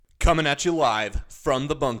Coming at you live from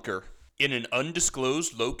the bunker in an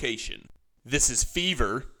undisclosed location. This is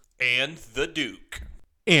Fever and the Duke.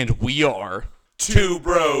 And we are Two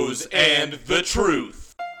Bros and the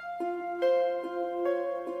Truth.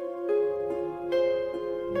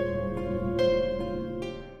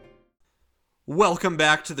 Welcome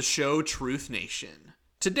back to the show, Truth Nation.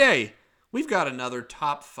 Today, we've got another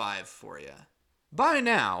top 5 for you. By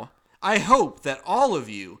now, I hope that all of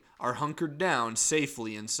you are hunkered down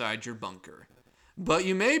safely inside your bunker. But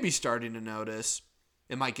you may be starting to notice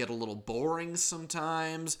it might get a little boring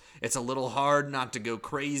sometimes. It's a little hard not to go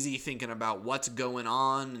crazy thinking about what's going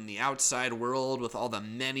on in the outside world with all the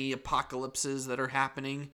many apocalypses that are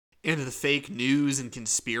happening and the fake news and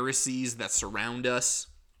conspiracies that surround us.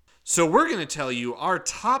 So we're going to tell you our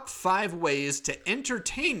top 5 ways to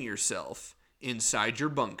entertain yourself inside your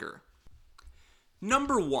bunker.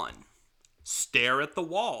 Number 1, stare at the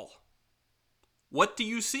wall. What do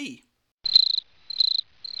you see?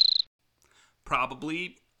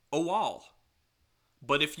 Probably a wall.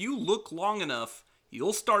 But if you look long enough,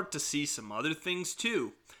 you'll start to see some other things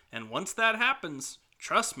too. And once that happens,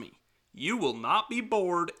 trust me, you will not be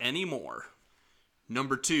bored anymore.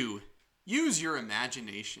 Number 2, use your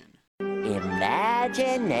imagination.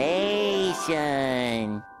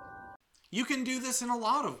 Imagination. You can do this in a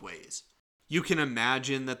lot of ways. You can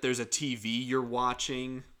imagine that there's a TV you're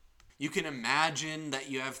watching. You can imagine that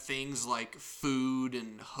you have things like food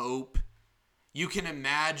and hope. You can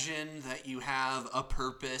imagine that you have a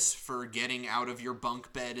purpose for getting out of your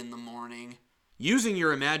bunk bed in the morning. Using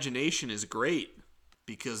your imagination is great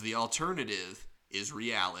because the alternative is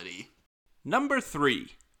reality. Number 3,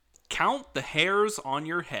 count the hairs on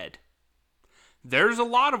your head. There's a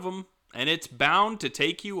lot of them, and it's bound to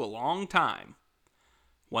take you a long time.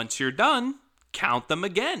 Once you're done, count them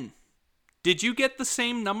again. Did you get the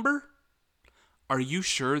same number? Are you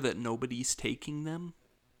sure that nobody's taking them?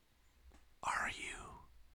 Are you?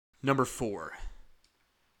 Number 4,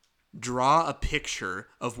 draw a picture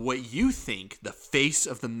of what you think the face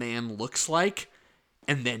of the man looks like,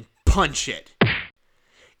 and then punch it.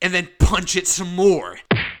 And then punch it some more.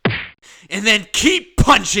 And then keep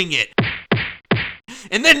punching it.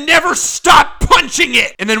 And then never stop punching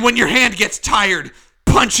it. And then when your hand gets tired,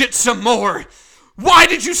 punch it some more. Why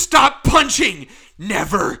did you stop punching?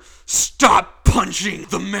 Never stop punching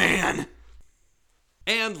the man.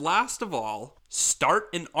 And last of all, start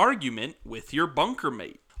an argument with your bunker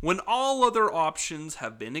mate. When all other options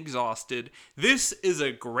have been exhausted, this is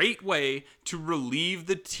a great way to relieve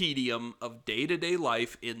the tedium of day-to-day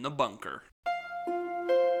life in the bunker.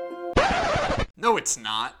 No, it's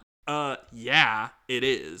not. Yeah, it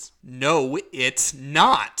is. No, it's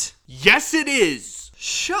not. Yes, it is.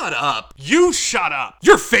 Shut up. You shut up.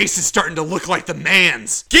 Your face is starting to look like the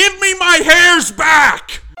man's. Give me my hairs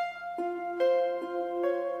back!